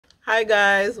Hi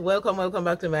guys, welcome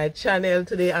back to my channel.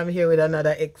 Today I'm here with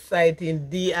another exciting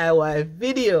DIY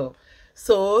video.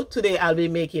 So today I'll be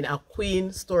making a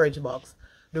queen storage box.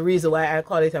 The reason why I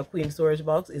call it a queen storage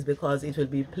box is because it will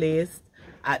be placed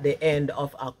at the end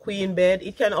of a queen bed.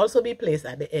 It can also be placed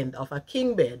at the end of a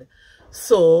king bed.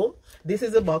 So this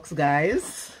is the box,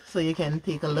 guys, so you can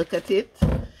take a look at it.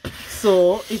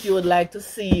 So if you would like to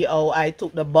see how I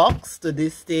took the box to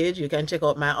this stage, you can check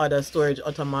out my other storage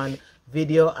ottoman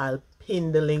video. I'll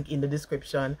pin the link in the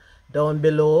description down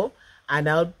below, and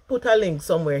I'll put a link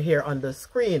somewhere here on the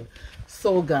screen.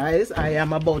 So guys, I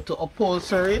am about to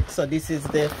upholster it. So this is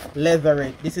the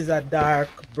leatherette. This is a dark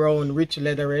brown rich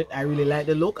leatherette. I really like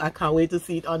the look. I can't wait to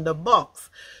see it on the box.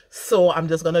 So I'm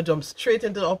just gonna jump straight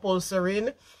into the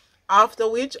upholstering, after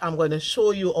which I'm going to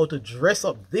show you how to dress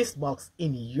up this box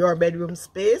in your bedroom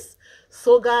space.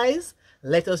 So guys,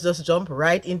 let us just jump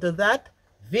right into that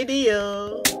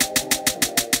video.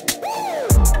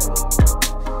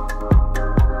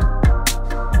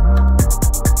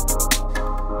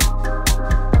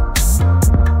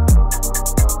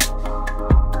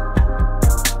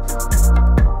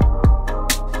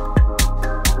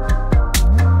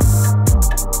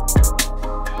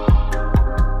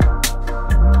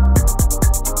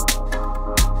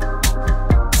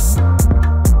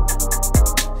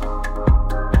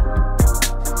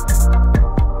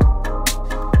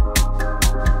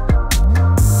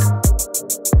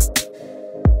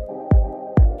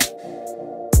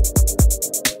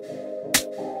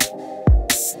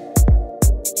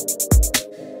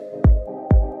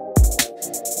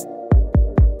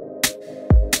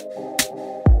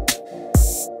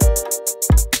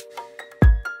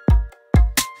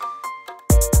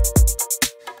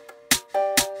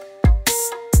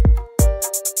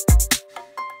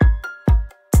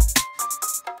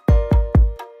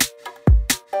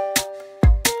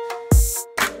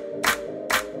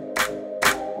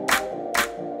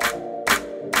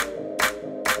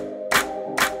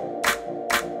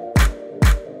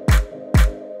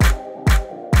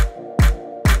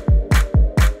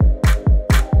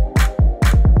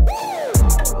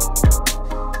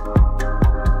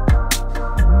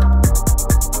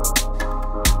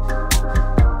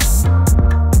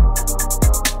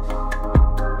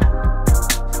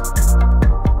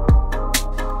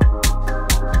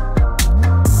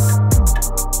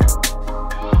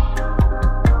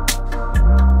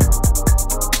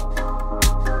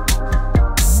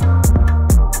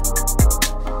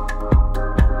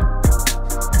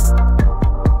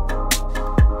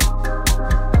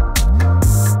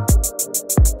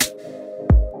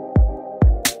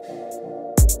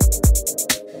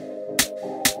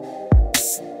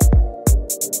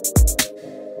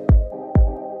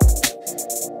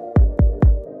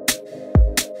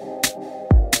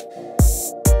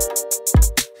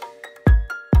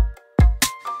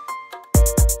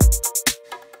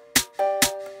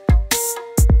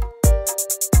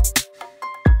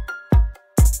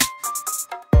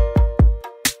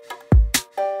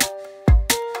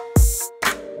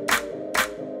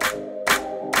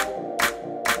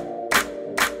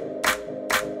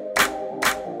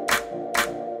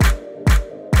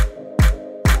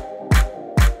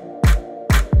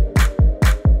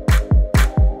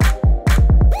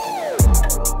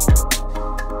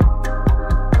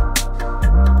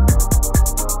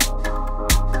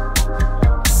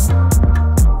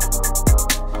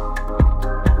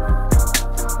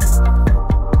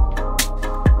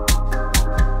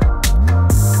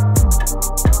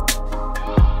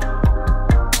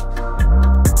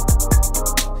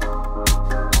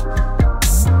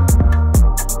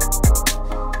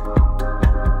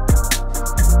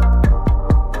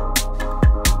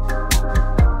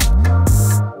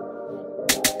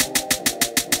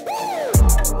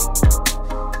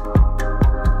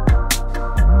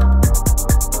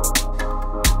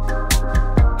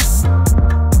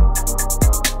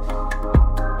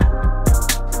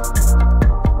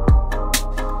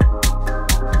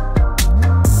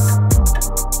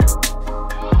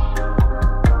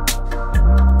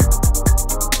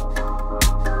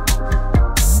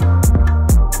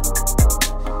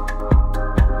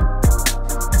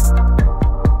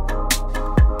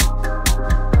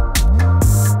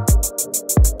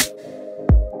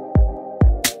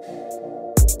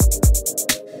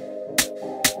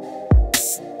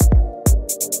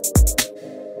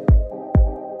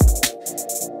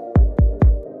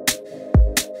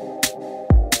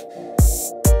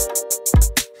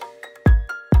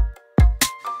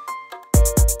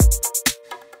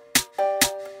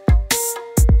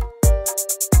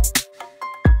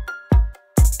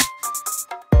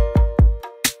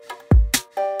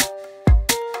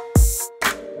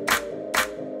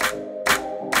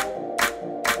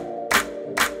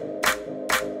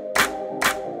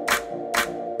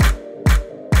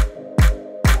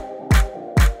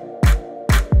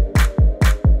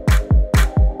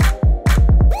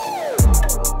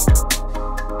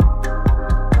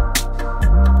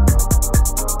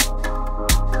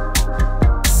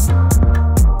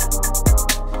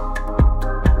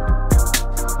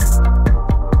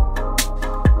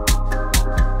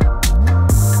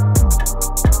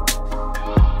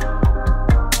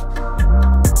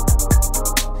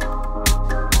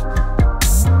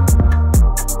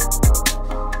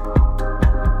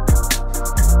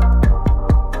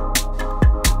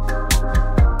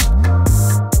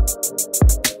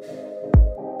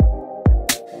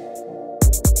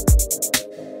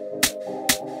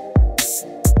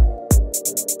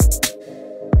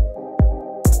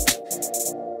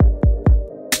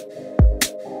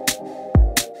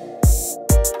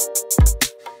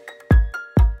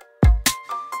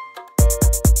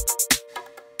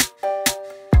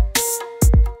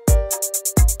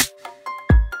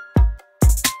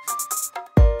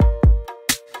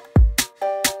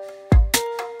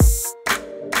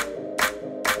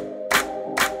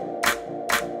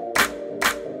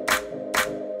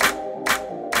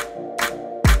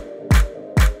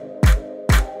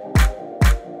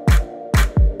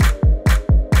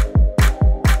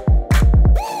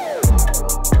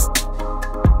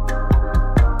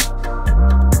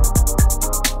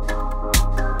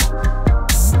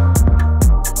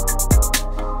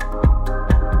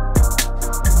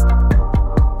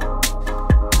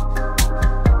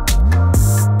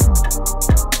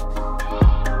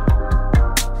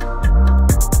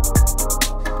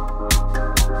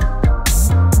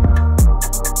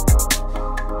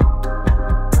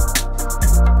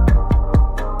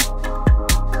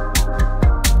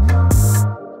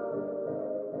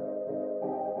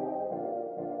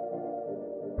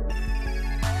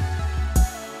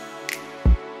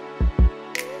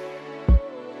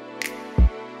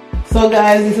 So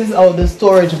guys, this is how the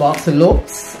storage box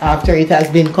looks after it has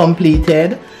been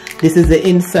completed. This is the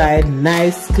inside,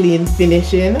 nice clean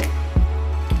finishing.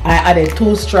 I added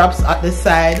 2 straps at the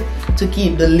side to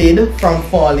keep the lid from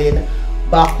falling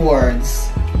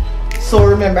backwards. So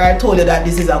remember, I told you that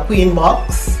this is a queen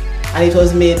box and it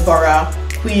was made for a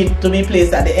queen to be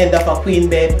placed at the end of a queen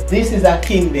bed. This is a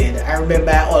king bed. I remember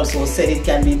I also said it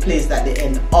can be placed at the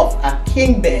end of a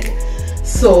king bed.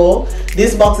 So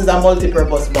this box is a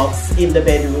multi-purpose box in the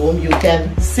bedroom. You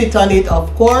can sit on it,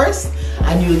 of course,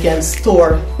 and you can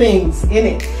store things in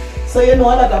it. So you know,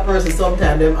 a lot of persons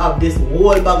sometimes them have this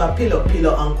whole bag of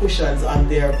pillow and cushions on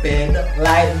their bed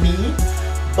like me,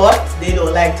 but they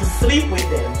don't like to sleep with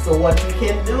them. So what you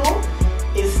can do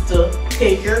is to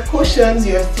take your cushions,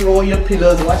 your throw, your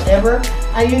pillows, whatever,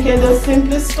 and you can just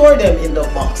simply store them in the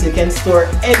box. You can store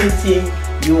anything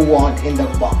you want in the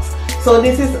box. So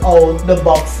this is how the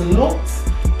box looks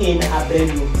in a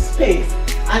bedroom space.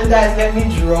 And guys, let me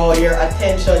draw your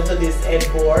attention to this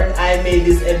headboard. I made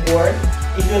this headboard.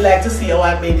 If you'd like to see how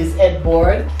I made this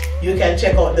headboard, you can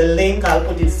check out the link. I'll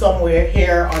put it somewhere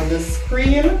here on the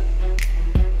screen.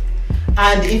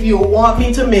 And if you want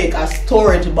me to make a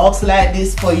storage box like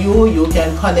this for you, you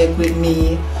can connect with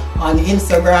me on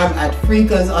Instagram at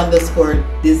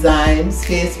freecasdesigns,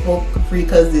 Facebook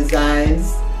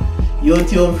freecasdesigns,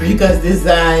 YouTube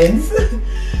freecasdesigns,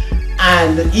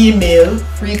 and email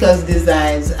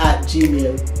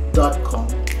freecasdesigns@gmail.com.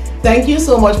 Thank you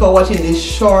so much for watching this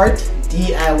short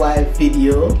DIY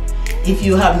video. If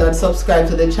you have not subscribed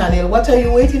to the channel, what are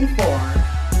you waiting for?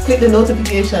 Click the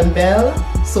notification bell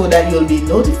so that you'll be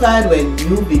notified when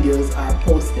new videos are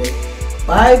posted.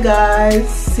 Bye guys,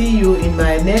 see you in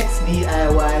my next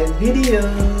DIY video.